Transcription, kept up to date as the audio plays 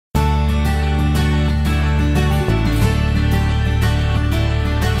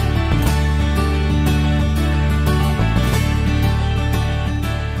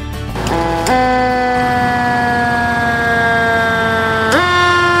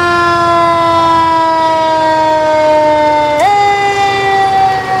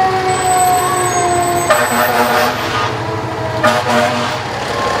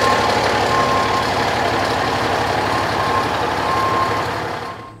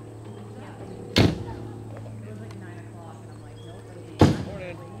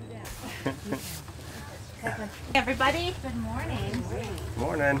Everybody, good morning.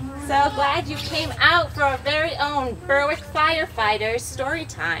 Morning. So glad you came out for our very own Berwick Firefighter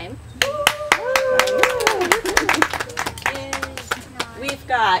Storytime. We've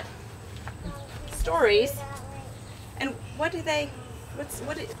got stories, and what do you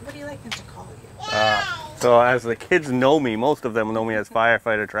like them to call you? So as the kids know me, most of them know me as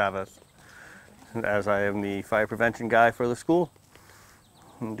Firefighter Travis, as I am the fire prevention guy for the school.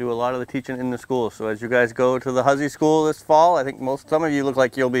 And do a lot of the teaching in the school. So as you guys go to the Huzzy School this fall, I think some of you look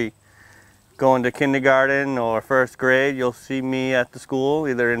like you'll be going to kindergarten or first grade. You'll see me at the school,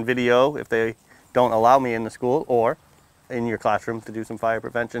 either in video if they don't allow me in the school, or in your classroom to do some fire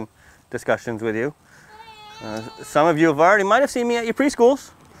prevention discussions with you. Some of you might have seen me at your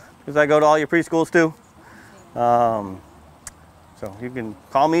preschools, because I go to all your preschools too. So you can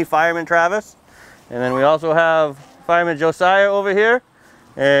call me Fireman Travis. And then we also have Fireman Josiah over here,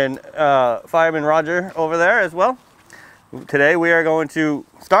 and Fireman Roger over there as well. Today we are going to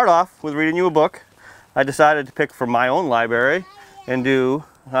start off with reading you a book. I decided to pick from my own library and do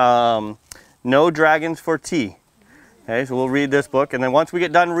No Dragons for Tea. Okay, so we'll read this book, and then once we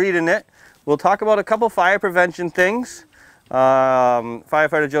get done reading it, we'll talk about a couple fire prevention things.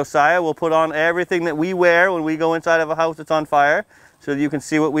 Firefighter Josiah will put on everything that we wear when we go inside of a house that's on fire, so that you can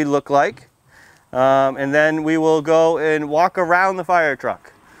see what we look like. And then we will go and walk around the fire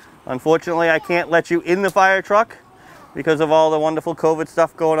truck. Unfortunately, I can't let you in the fire truck because of all the wonderful COVID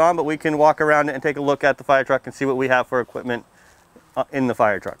stuff going on, but we can walk around it and take a look at the fire truck and see what we have for equipment in the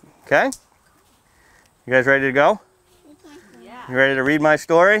fire truck. Okay? You guys ready to go? Yeah. You ready to read my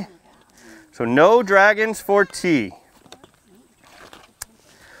story? So, No Dragons for Tea.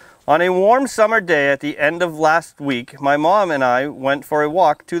 On a warm summer day at the end of last week, my mom and I went for a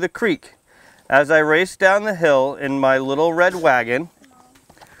walk to the creek. As I raced down the hill in my little red wagon,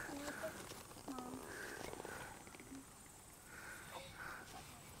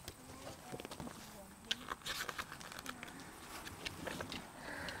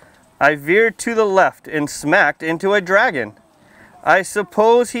 I veered to the left and smacked into a dragon. I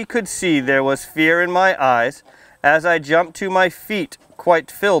suppose he could see there was fear in my eyes as I jumped to my feet,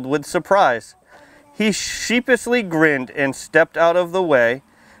 quite filled with surprise. He sheepishly grinned and stepped out of the way,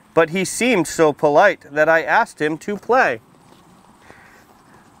 but he seemed so polite that I asked him to play.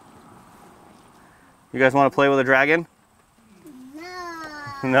 You guys want to play with a dragon?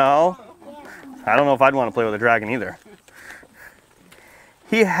 No. No? I don't know if I'd want to play with a dragon either.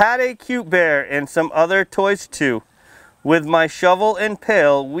 He had a cute bear and some other toys too. With my shovel and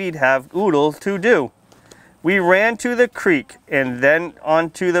pail, we'd have oodles to do. We ran to the creek and then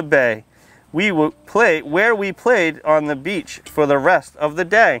onto the bay. We would play where we played on the beach for the rest of the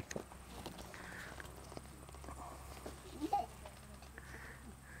day.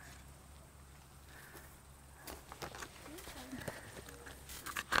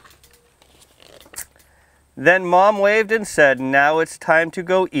 Then Mom waved and said, "Now it's time to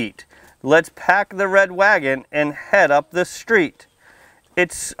go eat. Let's pack the red wagon and head up the street."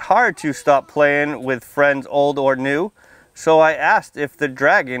 It's hard to stop playing with friends old or new, so I asked if the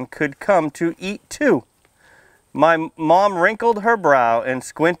dragon could come to eat too. My mom wrinkled her brow and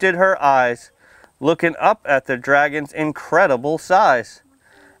squinted her eyes, looking up at the dragon's incredible size.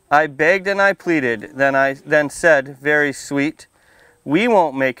 I begged and I pleaded, then said, very sweet, "We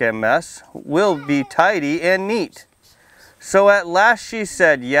won't make a mess, we'll be tidy and neat." So at last she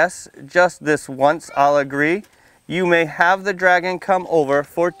said, "Yes, just this once I'll agree. You may have the dragon come over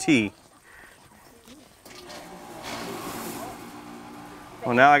for tea."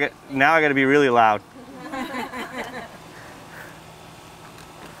 Well, now I got to be really loud.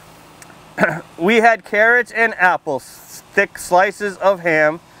 We had carrots and apples, thick slices of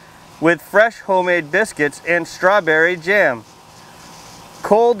ham, with fresh homemade biscuits and strawberry jam.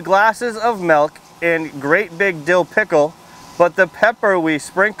 Cold glasses of milk and great big dill pickle, but the pepper we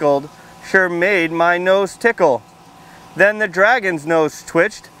sprinkled sure made my nose tickle. Then the dragon's nose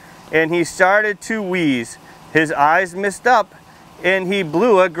twitched and he started to wheeze. His eyes missed up and he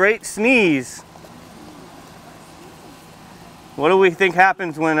blew a great sneeze. What do we think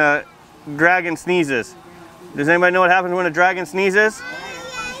happens when a dragon sneezes? Does anybody know what happens when a dragon sneezes?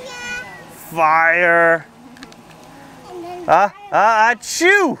 Fire.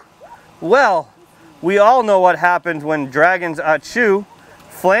 Achoo! Well, we all know what happens when dragons achoo.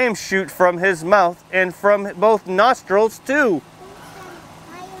 Flames shoot from his mouth and from both nostrils too.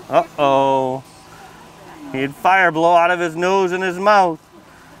 Uh-oh. He had fire blow out of his nose and his mouth.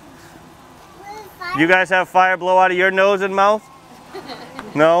 You guys have fire blow out of your nose and mouth?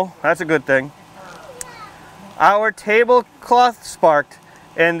 No? That's a good thing. Our tablecloth sparked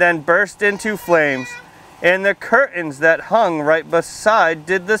and then burst into flames, and the curtains that hung right beside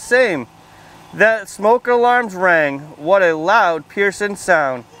did the same. The smoke alarms rang. What a loud, piercing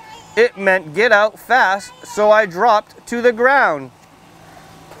sound. It meant get out fast, so I dropped to the ground.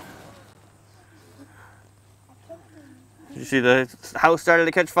 You see the house started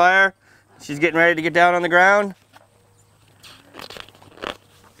to catch fire? She's getting ready to get down on the ground.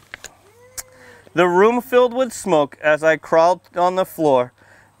 The room filled with smoke as I crawled on the floor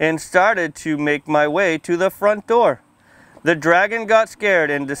and started to make my way to the front door. The dragon got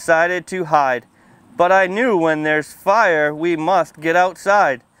scared and decided to hide, but I knew when there's fire we must get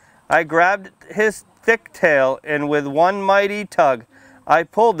outside. I grabbed his thick tail and with one mighty tug, I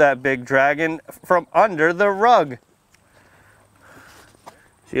pulled that big dragon from under the rug.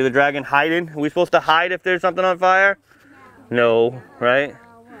 See the dragon hiding? Are we supposed to hide if there's something on fire? No, right?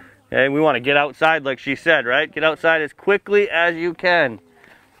 Okay, we want to get outside like she said, right? Get outside as quickly as you can.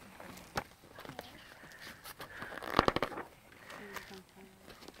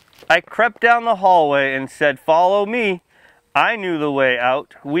 I crept down the hallway and said, "Follow me." I knew the way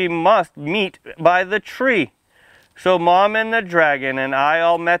out. We must meet by the tree. So Mom and the dragon and I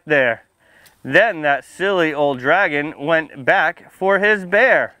all met there. Then that silly old dragon went back for his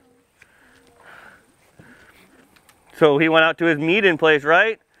bear. So he went out to his meeting place,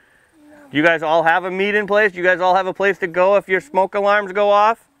 right? You guys all have a meeting place? You guys all have a place to go if your smoke alarms go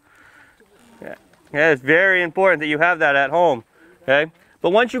off? Yeah, it's very important that you have that at home. Okay?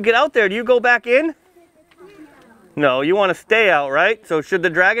 But once you get out there, do you go back in? No, you want to stay out, right? So should the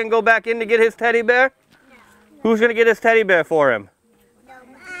dragon go back in to get his teddy bear? Who's going to get his teddy bear for him?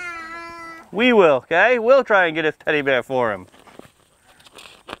 We will, okay? We'll try and get his teddy bear for him.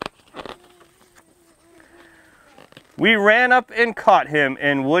 We ran up and caught him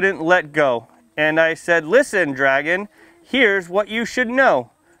and wouldn't let go. And I said, "Listen, dragon, here's what you should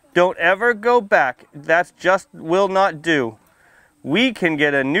know. Don't ever go back. That just will not do. We can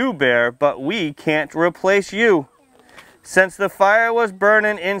get a new bear, but we can't replace you." Since the fire was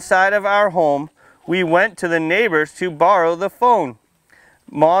burning inside of our home, we went to the neighbors to borrow the phone.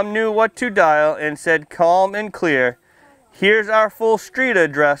 Mom knew what to dial and said calm and clear, "Here's our full street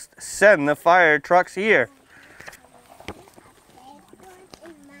address. Send the fire trucks here."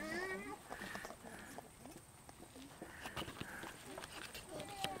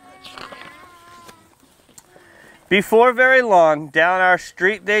 Before very long, down our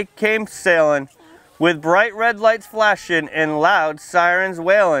street they came sailing, with bright red lights flashing and loud sirens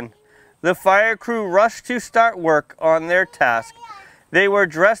wailing. The fire crew rushed to start work on their task. They were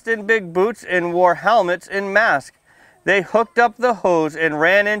dressed in big boots and wore helmets and masks. They hooked up the hose and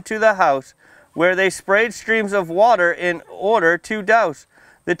ran into the house, where they sprayed streams of water in order to douse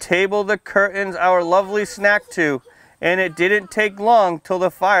the table, the curtains, our lovely snack too, and it didn't take long till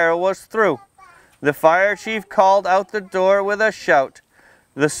the fire was through. The fire chief called out the door with a shout.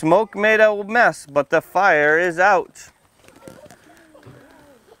 The smoke made a mess, but the fire is out.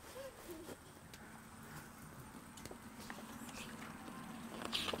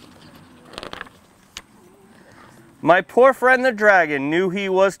 My poor friend the dragon knew he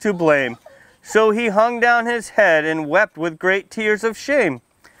was to blame, so he hung down his head and wept with great tears of shame.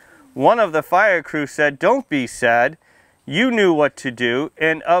 One of the fire crew said, "Don't be sad. You knew what to do,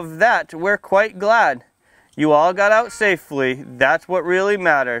 and of that we're quite glad. You all got out safely, that's what really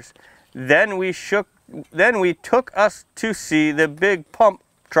matters. Then we took us to see the big pump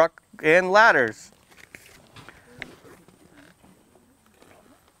truck and ladders."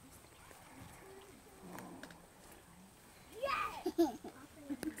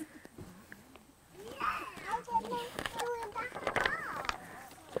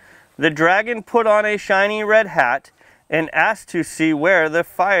 The dragon put on a shiny red hat and asked to see where the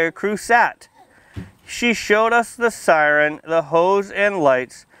fire crew sat. She showed us the siren, the hose and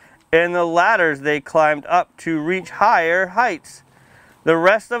lights, and the ladders they climbed up to reach higher heights. The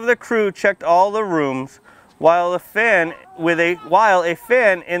rest of the crew checked all the rooms, while a fan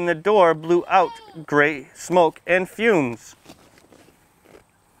in the door blew out gray smoke and fumes.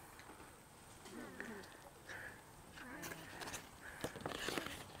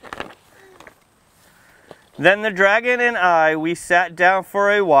 Then the dragon and I, we sat down for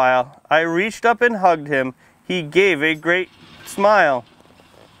a while. I reached up and hugged him. He gave a great smile.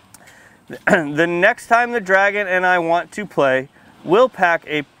 The next time the dragon and I want to play, we'll pack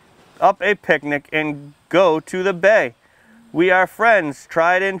up a picnic and go to the bay. We are friends,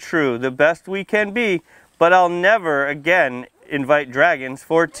 tried and true, the best we can be, but I'll never again invite dragons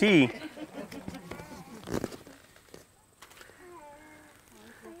for tea.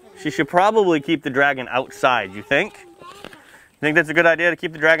 She should probably keep the dragon outside, you think? Think that's a good idea to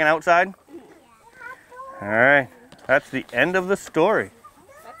keep the dragon outside? All right. That's the end of the story.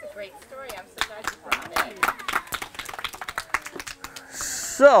 That's a great story. I'm so glad you brought it.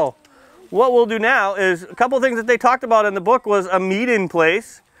 So, what we'll do now is a couple things that they talked about in the book was a meeting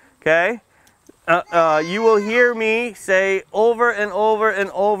place. Okay? You will hear me say over and over and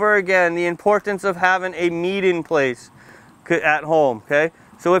over again the importance of having a meeting place at home. Okay?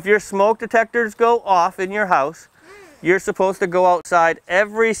 So if your smoke detectors go off in your house, you're supposed to go outside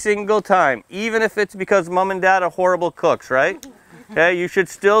every single time, even if it's because mom and dad are horrible cooks, right? Okay, you should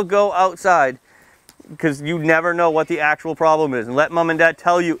still go outside because you never know what the actual problem is. And let mom and dad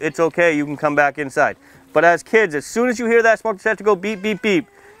tell you it's okay, you can come back inside. But as kids, as soon as you hear that smoke detector go beep, beep, beep,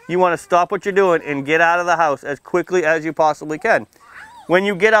 you want to stop what you're doing and get out of the house as quickly as you possibly can. When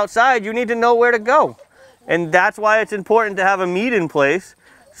you get outside, you need to know where to go. And that's why it's important to have a meeting place,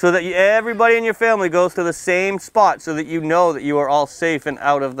 so that everybody in your family goes to the same spot so that you know that you are all safe and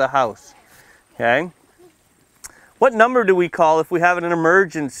out of the house. Okay? What number do we call if we have an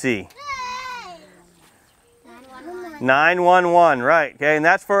emergency? 911, right. Okay, and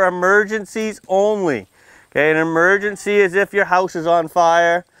that's for emergencies only. Okay, an emergency is if your house is on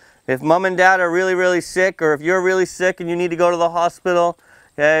fire, if mom and dad are really, really sick, or if you're really sick and you need to go to the hospital,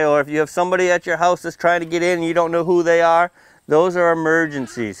 okay, or if you have somebody at your house that's trying to get in and you don't know who they are. Those are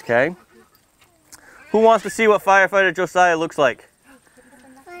emergencies, okay? Who wants to see what Firefighter Josiah looks like?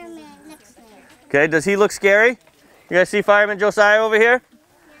 Fireman next to me. Okay, does he look scary? You guys see Fireman Josiah over here?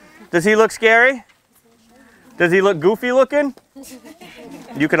 Does he look scary? Does he look goofy looking?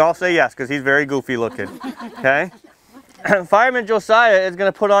 You can all say yes, because he's very goofy looking, okay? Fireman Josiah is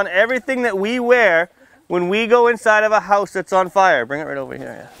going to put on everything that we wear when we go inside of a house that's on fire. Bring it right over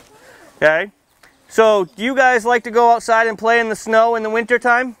here, yeah. Okay? So, do you guys like to go outside and play in the snow in the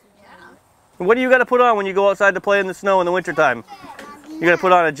wintertime? Yeah. What do you got to put on when you go outside to play in the snow in the wintertime? You got to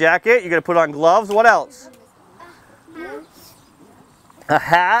put on a jacket, you got to put on gloves, what else? A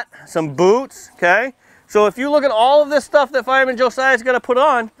hat, some boots, okay? So if you look at all of this stuff that Fireman Josiah is going to put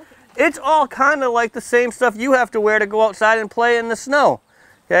on, it's all kind of like the same stuff you have to wear to go outside and play in the snow,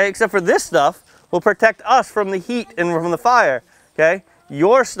 okay? Except for this stuff will protect us from the heat and from the fire, okay?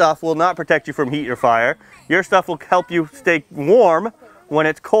 Your stuff will not protect you from heat or fire. Your stuff will help you stay warm when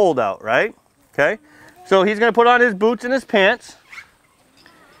it's cold out, right? Okay? So he's going to put on his boots and his pants.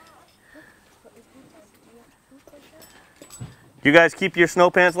 Do you guys keep your snow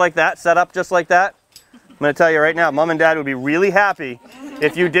pants like that, set up just like that? I'm going to tell you right now, mom and dad would be really happy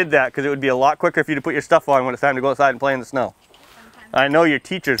if you did that, because it would be a lot quicker for you to put your stuff on when it's time to go outside and play in the snow. I know your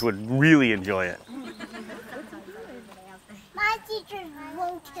teachers would really enjoy it. My teachers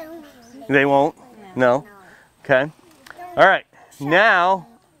won't kill me. They won't? No? Okay. All right. Now,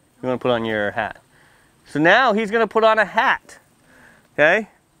 you want to put on your hat. So now he's going to put on a hat. Okay?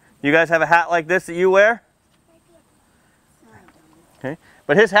 You guys have a hat like this that you wear? Okay.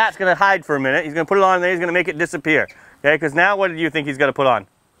 But his hat's going to hide for a minute. He's going to put it on and then he's going to make it disappear. Okay? Because now what do you think he's got to put on?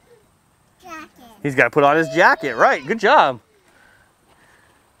 Jacket. He's got to put on his jacket. Right. Good job.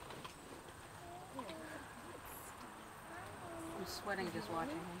 Sweating just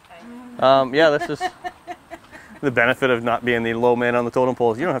watching him. Yeah, this is the benefit of not being the low man on the totem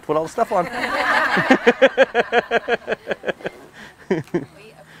poles. You don't have to put all the stuff on.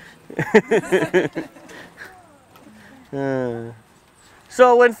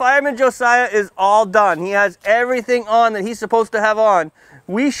 So when Fireman Josiah is all done, he has everything on that he's supposed to have on,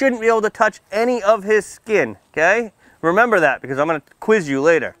 we shouldn't be able to touch any of his skin, okay? Remember that, because I'm going to quiz you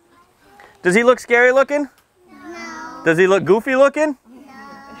later. Does he look scary looking? No. Does he look goofy looking?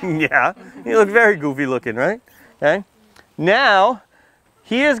 No. Yeah, he looks very goofy looking, right? Okay. Now,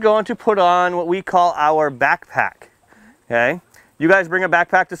 he is going to put on what we call our backpack. Okay. You guys bring a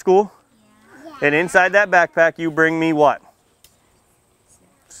backpack to school? Yeah. And inside that backpack, you bring me what?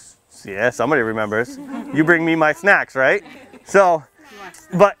 Yeah, somebody remembers. You bring me my snacks, right? So,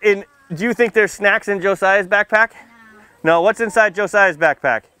 but do you think there's snacks in Josiah's backpack? No. No, what's inside Josiah's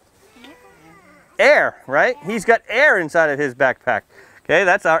backpack? Air, right? He's got air inside of his backpack. Okay,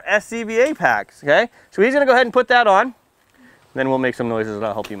 that's our SCBA packs, okay? So he's gonna go ahead and put that on. Then we'll make some noises and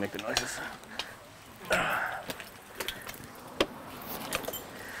I'll help you make the noises.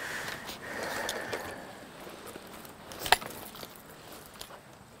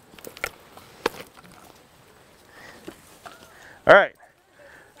 All right,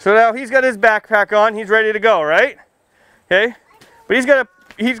 so now he's got his backpack on, he's ready to go, right? Okay, but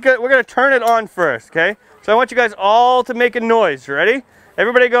we're gonna turn it on first, okay? So I want you guys all to make a noise, ready?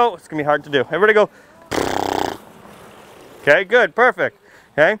 Everybody go, it's gonna be hard to do. Everybody go, okay, good, perfect.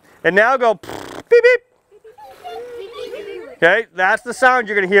 Okay, and now go beep beep. Okay, that's the sound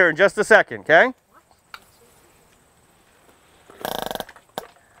you're going to hear in just a second, okay?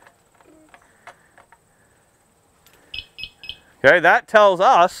 Okay, that tells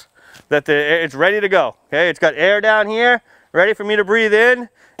us that it's ready to go. Okay, it's got air down here, ready for me to breathe in,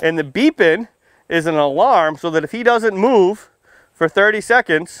 and the beeping is an alarm so that if he doesn't move for 30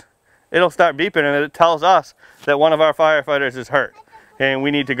 seconds, it'll start beeping and it tells us that one of our firefighters is hurt. Okay, and we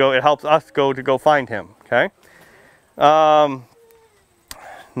need to go, it helps us go find him, okay?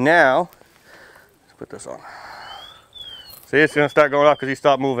 Now, let's put this on. See, it's going to start going off because he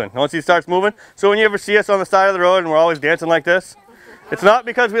stopped moving. Once he starts moving, so when you ever see us on the side of the road and we're always dancing like this, it's not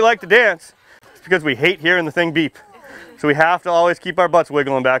because we like to dance, it's because we hate hearing the thing beep. So we have to always keep our butts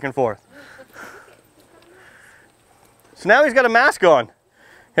wiggling back and forth. So now he's got a mask on.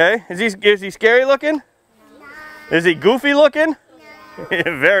 Okay, is he scary looking? No. Is he goofy looking? No.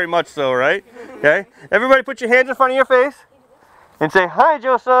 Very much so, right? Okay, everybody put your hands in front of your face and say, "Hi,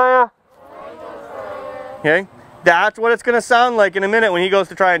 Josiah." Hi, Josiah. Okay. That's what it's going to sound like in a minute when he goes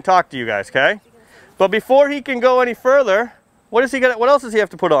to try and talk to you guys, okay? But before he can go any further, what else does he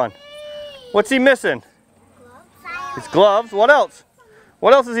have to put on? What's he missing? Gloves. His gloves. What else?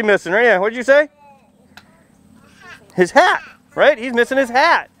 What else is he missing? Right here. What did you say? His hat, right? He's missing his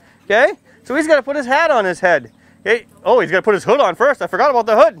hat, okay? So he's got to put his hat on his head. Okay? Oh, he's got to put his hood on first. I forgot about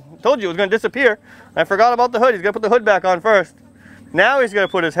the hood. I told you it was going to disappear. I forgot about the hood. He's got to put the hood back on first. Now he's going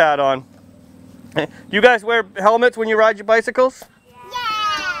to put his hat on. Do you guys wear helmets when you ride your bicycles?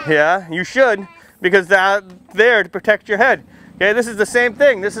 Yeah. Yeah, you should, because that's there to protect your head. Okay, this is the same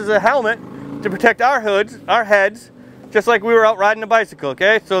thing. This is a helmet to protect our hoods, our heads, just like we were out riding a bicycle,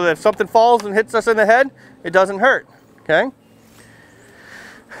 okay? So that if something falls and hits us in the head, it doesn't hurt, okay? All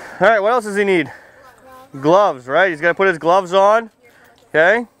right, what else does he need? Gloves, right? He's got to put his gloves on,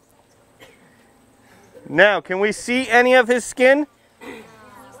 okay? Now, can we see any of his skin?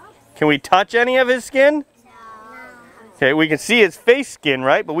 Can we touch any of his skin? No. Okay, we can see his face skin,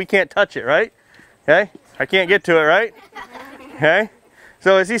 right? But we can't touch it, right? Okay, I can't get to it, right? Okay,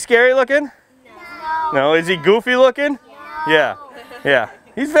 so is he scary looking? No. No, is he goofy looking? No. Yeah, yeah.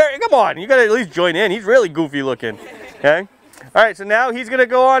 He's very, come on, you gotta at least join in. He's really goofy looking, okay? All right, so now he's gonna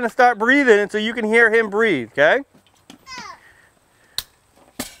go on and start breathing and so you can hear him breathe, okay?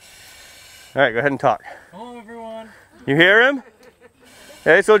 All right, go ahead and talk. Hello, everyone. You hear him?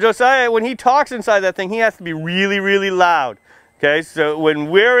 Okay, so Josiah, when he talks inside that thing, he has to be really, really loud. Okay, so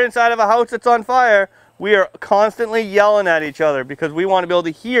when we're inside of a house that's on fire, we are constantly yelling at each other because we want to be able to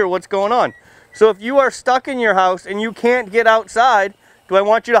hear what's going on. So if you are stuck in your house and you can't get outside, do I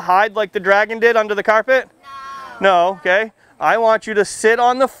want you to hide like the dragon did under the carpet? No. No, okay. I want you to sit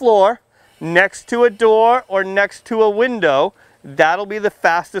on the floor next to a door or next to a window. That'll be the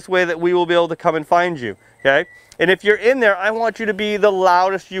fastest way that we will be able to come and find you, okay? And if you're in there, I want you to be the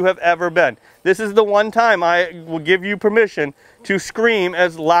loudest you have ever been. This is the one time I will give you permission to scream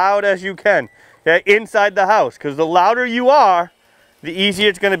as loud as you can, okay, inside the house. Because the louder you are, the easier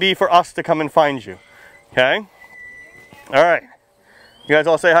it's going to be for us to come and find you, okay? All right. You guys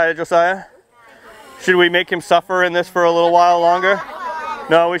all say hi to Josiah? Should we make him suffer in this for a little while longer?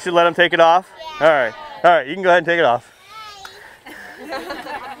 No, we should let him take it off? All right. All right, you can go ahead and take it off.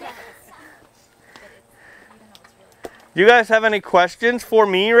 Do you guys have any questions for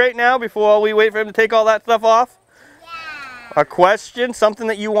me right now before we wait for him to take all that stuff off? Yeah. A question? Something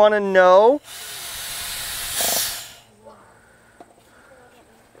that you want to know?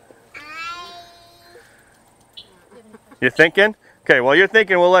 You're thinking? Okay, while you're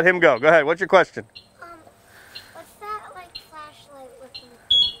thinking, we'll let him go. Go ahead. What's your question? What's that, like, flashlight looking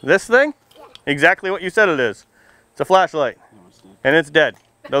thing? This thing? Yeah. Exactly what you said it is. It's a flashlight. And it's dead.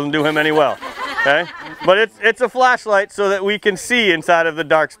 Doesn't do him any well. Okay? But it's a flashlight so that we can see inside of the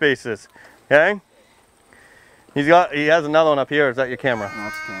dark spaces. Okay? He has another one up here. Is that your camera? No,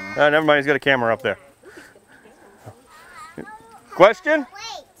 it's camera. Never mind, he's got a camera up there. Question? Wait.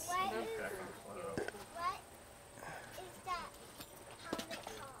 What is that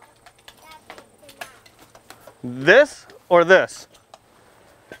helmet called? This or this?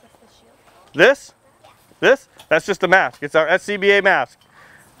 This? This? That's just a mask. It's our SCBA mask.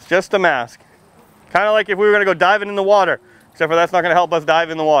 It's just a mask. Kind of like if we were going to go diving in the water, except for that's not going to help us dive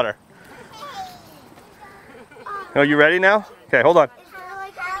in the water. Are you ready now? Okay, hold on.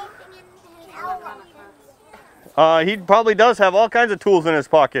 He probably does have all kinds of tools in his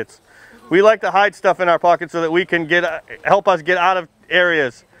pockets. We like to hide stuff in our pockets so that we can help us get out of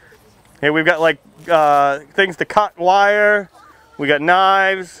areas. Hey, we've got like things to cut wire. We got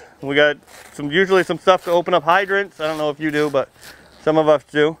knives. We got usually some stuff to open up hydrants. I don't know if you do, but some of us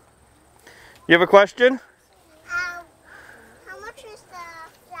do. You have a question?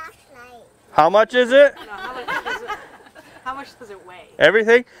 How much is it? No, how much does it weigh?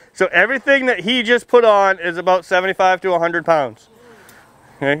 Everything? So everything that he just put on is about 75 to 100 pounds.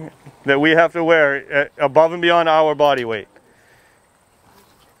 Okay? That we have to wear above and beyond our body weight.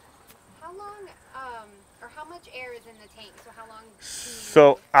 How long, or how much air is in the tank? So how long?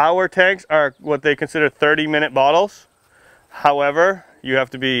 So our tanks are what they consider 30-minute bottles. However, you have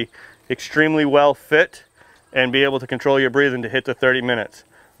to be extremely well fit and be able to control your breathing to hit the 30 minutes.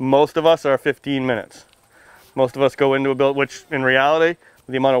 Most of us are 15 minutes. Most of us go into a build, which in reality,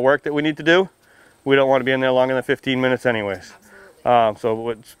 with the amount of work that we need to do, we don't want to be in there longer than 15 minutes anyways.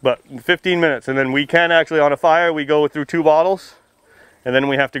 But 15 minutes, and then we can actually, on a fire, we go through 2 bottles, and then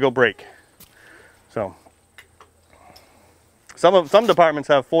we have to go break. So, some departments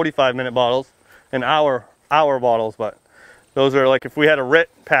have 45-minute bottles, and hour bottles, but those are like if we had a RIT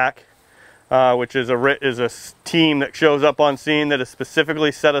pack, which is a team that shows up on scene that is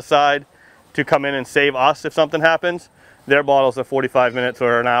specifically set aside to come in and save us if something happens. Their bottles are 45 minutes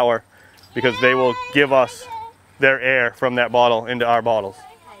or an hour because they will give us their air from that bottle into our bottles.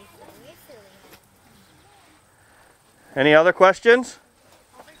 Any other questions?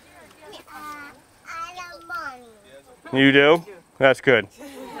 You do? That's good.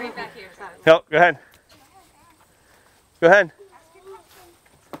 Right back here. Go ahead. Go ahead.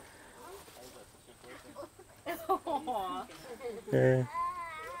 Yeah.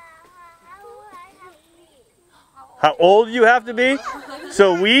 How old you have to be?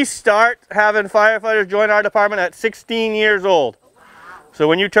 So we start having firefighters join our department at 16 years old. So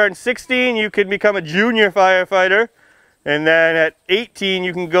when you turn 16, you can become a junior firefighter. And then at 18,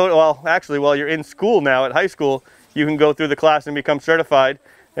 you can go, well, actually, while you're in school now, at high school, you can go through the class and become certified.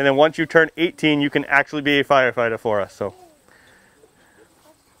 And then once you turn 18, you can actually be a firefighter for us. So,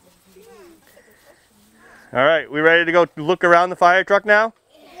 all right, we ready to go look around the fire truck now?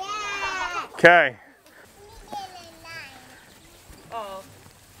 Yeah. Okay. Oh,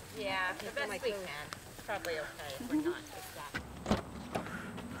 yeah, the best we can. Probably okay if we're not just that.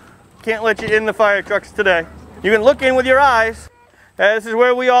 Can't let you in the fire trucks today. You can look in with your eyes. This is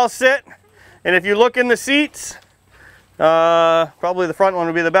where we all sit. And if you look in the seats, probably the front one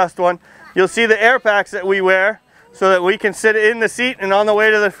would be the best one. You'll see the air packs that we wear so that we can sit in the seat, and on the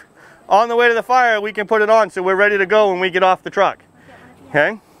way to the fire we can put it on so we're ready to go when we get off the truck.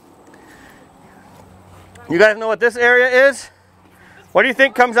 Okay? You guys know what this area is? What do you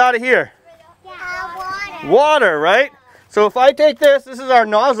think comes out of here? Water. Water, right? So if I take this is our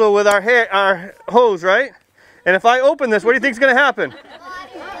nozzle with our hose, right? And if I open this, what do you think is going to happen?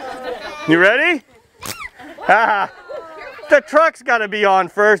 You ready? The truck's got to be on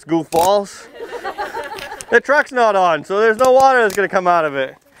first, goofballs. The truck's not on, so there's no water that's going to come out of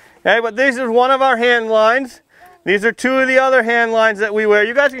it. Okay, but this is one of our hand lines. These are 2 of the other hand lines that we wear.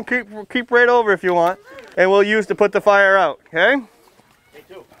 You guys can keep right over if you want, and we'll use to put the fire out. Okay? Me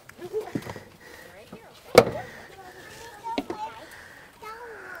too.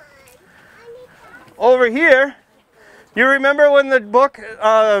 Over here, you remember when the book,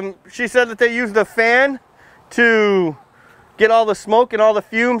 she said that they used a fan to get all the smoke and all the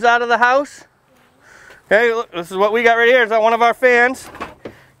fumes out of the house? Okay, look, this is what we got right here. Is that one of our fans?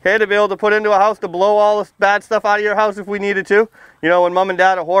 Okay, to be able to put into a house to blow all the bad stuff out of your house if we needed to. You know, when mom and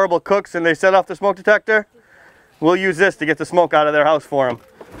dad are horrible cooks and they set off the smoke detector, we'll use this to get the smoke out of their house for them.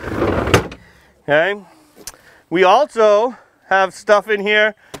 Okay, we also have stuff in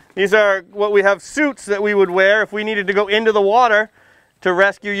here. These are what we have, suits that we would wear if we needed to go into the water to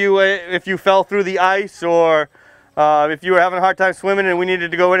rescue you if you fell through the ice, or if you were having a hard time swimming and we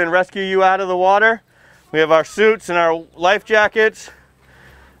needed to go in and rescue you out of the water. We have our suits and our life jackets.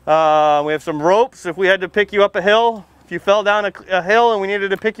 We have some ropes if we had to pick you up a hill. If you fell down a hill and we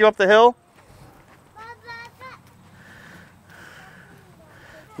needed to pick you up the hill.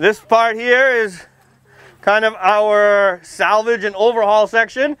 This part here is kind of our salvage and overhaul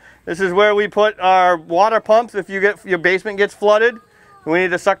section. This is where we put our water pumps. If your basement gets flooded and we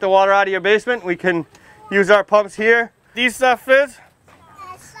need to suck the water out of your basement, we can use our pumps here. These stuff is?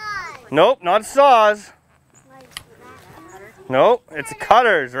 Nope, not saws. Nope, it's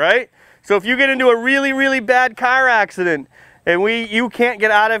cutters, right? So if you get into a really, really bad car accident and you can't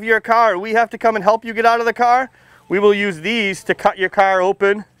get out of your car, we have to come and help you get out of the car, we will use these to cut your car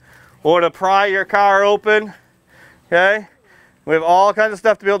open or to pry your car open. Okay? We have all kinds of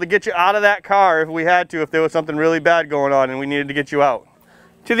stuff to be able to get you out of that car if we had to, if there was something really bad going on and we needed to get you out.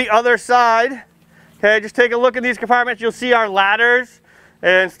 To the other side, okay, just take a look at these compartments. You'll see our ladders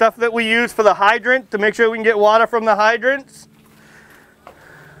and stuff that we use for the hydrant to make sure we can get water from the hydrants.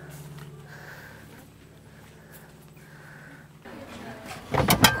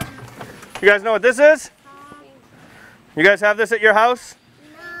 You guys know what this is? You guys have this at your house?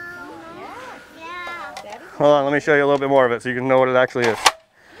 Yeah. Hold on, let me show you a little bit more of it so you can know what it actually is.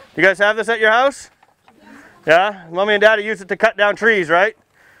 You guys have this at your house? Yeah? Mommy and Daddy use it to cut down trees, right?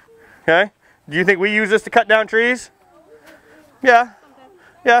 Okay. Do you think we use this to cut down trees? Yeah.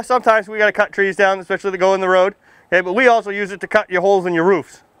 Yeah, sometimes we got to cut trees down, especially that go in the road. Okay, but we also use it to cut your holes in your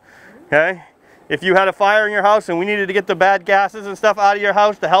roofs. Okay? If you had a fire in your house and we needed to get the bad gases and stuff out of your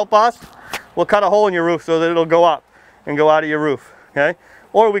house to help us, we'll cut a hole in your roof so that it'll go up and go out of your roof. Okay?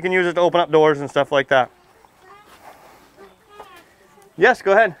 Or we can use it to open up doors and stuff like that. Yes,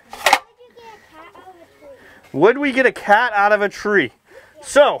 go ahead. Would we get a cat out of a tree?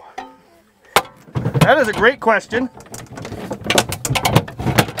 So, that is a great question.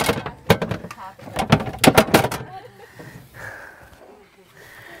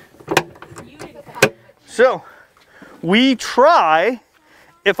 So, we try.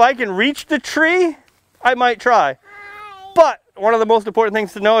 If I can reach the tree, I might try. But one of the most important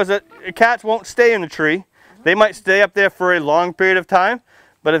things to know is that cats won't stay in the tree. They might stay up there for a long period of time,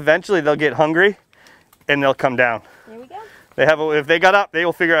 but eventually they'll get hungry and they'll come down. There we go. If they got up, they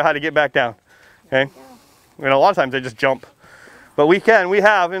will figure out how to get back down. Okay? And a lot of times they just jump. But we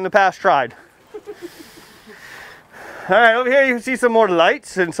have in the past tried. All right, over here you can see some more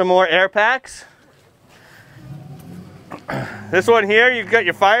lights and some more air packs. This one here, you've got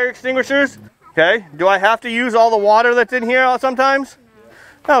your fire extinguishers. Okay, do I have to use all the water that's in here sometimes?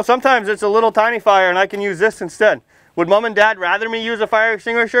 No, sometimes it's a little tiny fire and I can use this instead. Would Mom and Dad rather me use a fire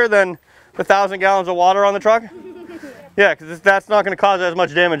extinguisher than the 1,000 gallons of water on the truck? Yeah, because that's not going to cause as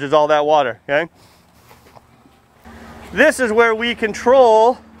much damage as all that water, okay? This is where we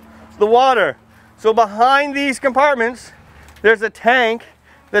control the water. So behind these compartments, there's a tank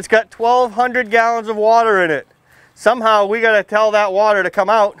that's got 1,200 gallons of water in it. Somehow we got to tell that water to come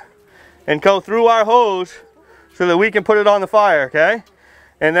out and go through our hose so that we can put it on the fire, okay?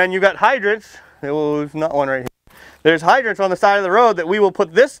 And then you got hydrants. There's not one right here. There's hydrants on the side of the road that we will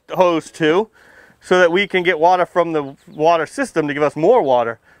put this hose to so that we can get water from the water system to give us more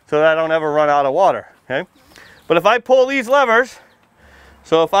water so that I don't ever run out of water, okay? But if I pull these levers,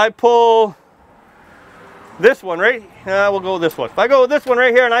 so if I pull this one right, we'll go with this one. If I go with this one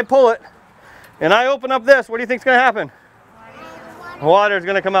right here and I pull it and I open up this, what do you think is going to happen? Water is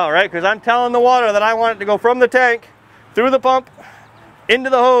going to come out, right? Because I'm telling the water that I want it to go from the tank, through the pump, into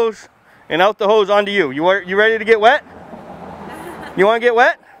the hose, and out the hose onto you. You ready to get wet? You want to get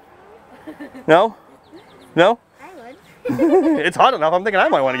wet? No? No? I would. It's hot enough. I'm thinking I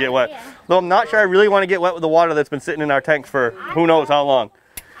might want to get wet. Though I'm not sure I really want to get wet with the water that's been sitting in our tanks for who knows how long.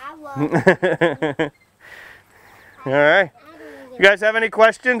 I would. All right. You guys have any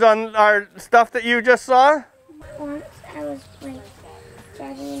questions on our stuff that you just saw? Once I was like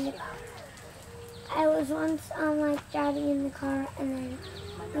driving in the car. I was once like driving in the car and then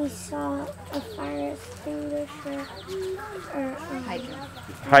we saw a fire extinguisher or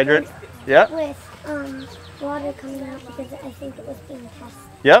Hydrant. Yeah. with water coming out because I think it was being tested.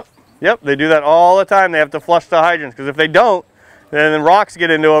 Yep. Yep. They do that all the time. They have to flush the hydrants because if they don't, then the rocks get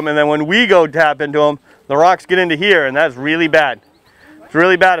into them, and then when we go tap into them, the rocks get into here, and that's really bad. It's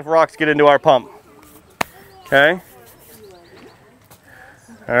really bad if rocks get into our pump. Okay.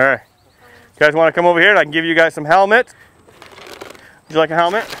 All right. You guys want to come over here and I can give you guys some helmets? Would you like a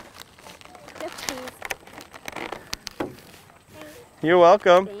helmet? Yes, please. You're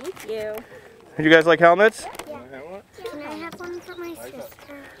welcome. Thank you. Would you guys like helmets? Yeah. Can I have one for my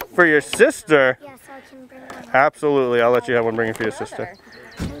sister? For your sister? Yeah, so I can bring one. Absolutely. I'll let you have one bringing for your sister.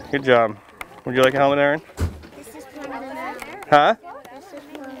 Good job. Would you like a helmet, Aaron? This is for me. Huh? This is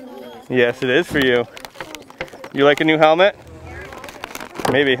for me. Yes, it is for you. You like a new helmet?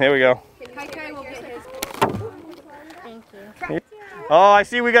 Maybe. There we go. Thank you. Oh, I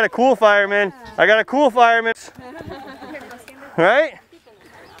see we got a cool fireman. I got a cool fireman. Right?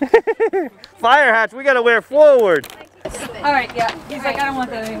 Fire hats we got to wear forward. All right, yeah. He's like, I don't want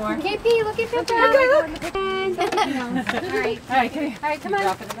that anymore. KP, look at Pippa. All right, come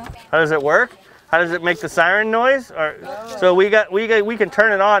on. How does it work? How does it make the siren noise? Or, so we can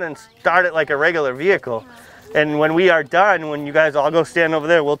turn it on and start it like a regular vehicle. And when we are done, when you guys all go stand over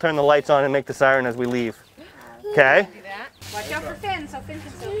there, we'll turn the lights on and make the siren as we leave. Okay? Watch out for Finn, so Finn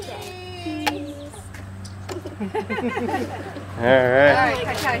can still All right. All right,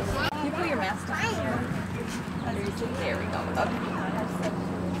 okay. You put your mask on. There we go. Okay.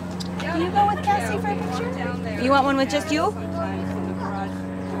 Can you go with Cassie for a picture? You want one with just you?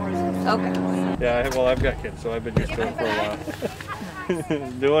 Okay. Yeah, well, I've got kids, so I've been used to it for a while.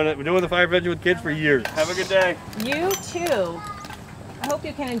 doing the fire prevention with kids for years. Have a good day. You too. I hope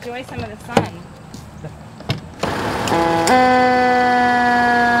you can enjoy some of the sun.